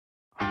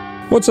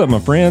What's up, my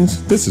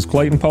friends? This is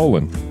Clayton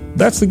Poland.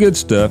 That's the Good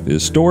Stuff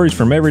is stories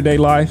from everyday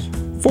life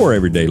for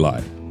everyday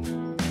life.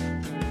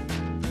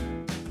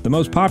 The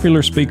most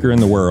popular speaker in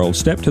the world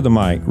stepped to the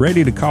mic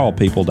ready to call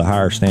people to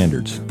higher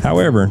standards.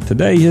 However,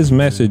 today his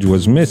message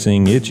was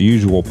missing its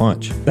usual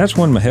punch. That's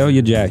when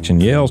Mahalia Jackson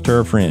yells to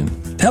her friend,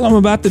 "Tell him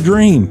about the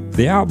dream."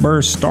 The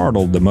outburst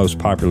startled the most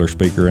popular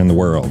speaker in the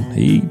world.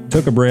 He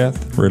took a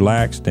breath,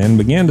 relaxed, and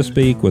began to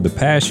speak with the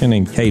passion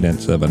and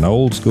cadence of an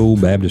old-school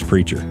Baptist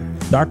preacher.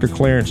 Dr.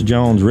 Clarence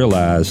Jones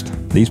realized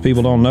these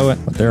people don't know it,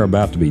 but they're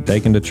about to be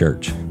taken to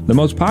church. The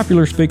most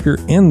popular speaker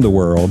in the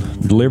world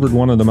delivered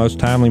one of the most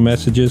timely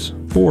messages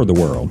for the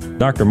world.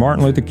 Dr.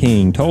 Martin Luther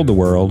King told the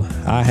world,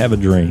 "I have a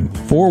dream."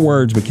 4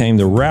 words became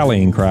the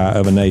rallying cry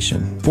of a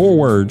nation. 4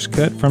 words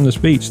cut from the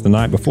speech the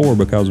night before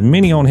because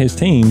many on his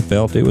team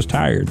felt it was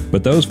tired.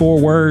 But those 4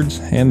 words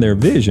and their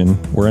vision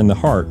were in the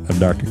heart of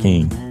Dr.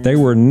 King. They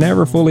were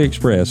never fully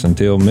expressed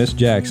until Miss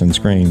Jackson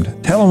screamed,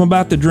 "Tell him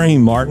about the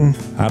dream, Martin."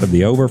 Out of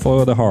the overflow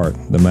of the heart,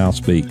 the mouth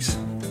speaks.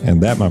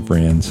 And that, my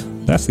friends,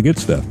 that's the good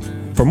stuff.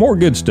 For more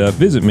good stuff,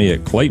 visit me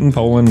at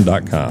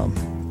ClaytonPoland.com.